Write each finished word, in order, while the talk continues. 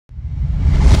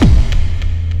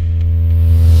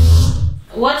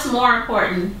What's more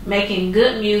important, making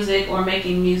good music or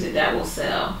making music that will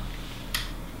sell?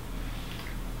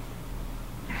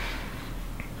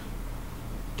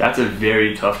 That's a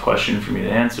very tough question for me to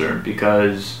answer,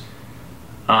 because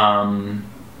I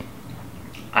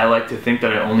like to think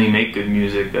that I only make good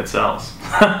music that sells.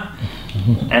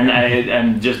 And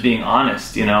I'm just being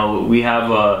honest, you know, we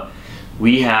have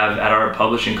at our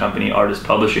publishing company, Artist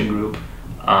Publishing Group,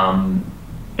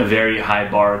 a very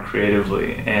high bar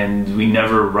creatively, and we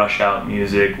never rush out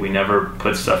music. We never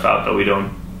put stuff out that we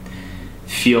don't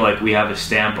feel like we have a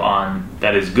stamp on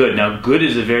that is good. Now, good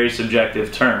is a very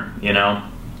subjective term, you know.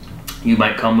 You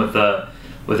might come with a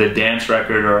dance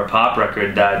record or a pop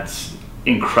record that's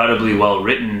incredibly well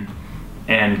written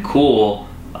and cool,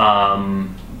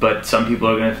 but some people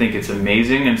are going to think it's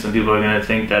amazing, and some people are going to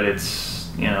think that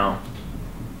it's, you know,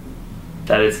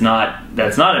 that's not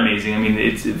amazing. I mean,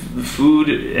 it's food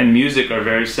and music are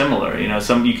very similar. You know,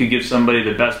 you could give somebody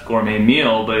the best gourmet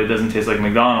meal, but it doesn't taste like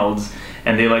McDonald's,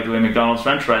 and they like the way McDonald's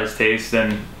French fries taste,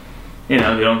 and you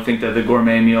know, they don't think that the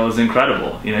gourmet meal is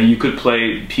incredible. You know, you could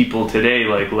play people today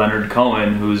like Leonard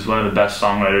Cohen, who's one of the best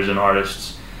songwriters and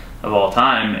artists of all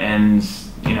time, and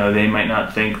you know, they might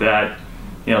not think that,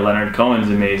 you know, Leonard Cohen's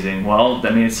amazing. Well,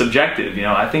 I mean, it's subjective. You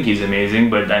know, I think he's amazing,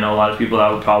 but I know a lot of people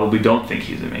that probably don't think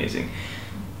he's amazing.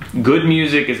 Good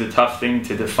music is a tough thing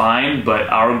to define, but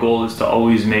our goal is to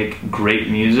always make great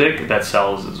music that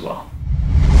sells as well.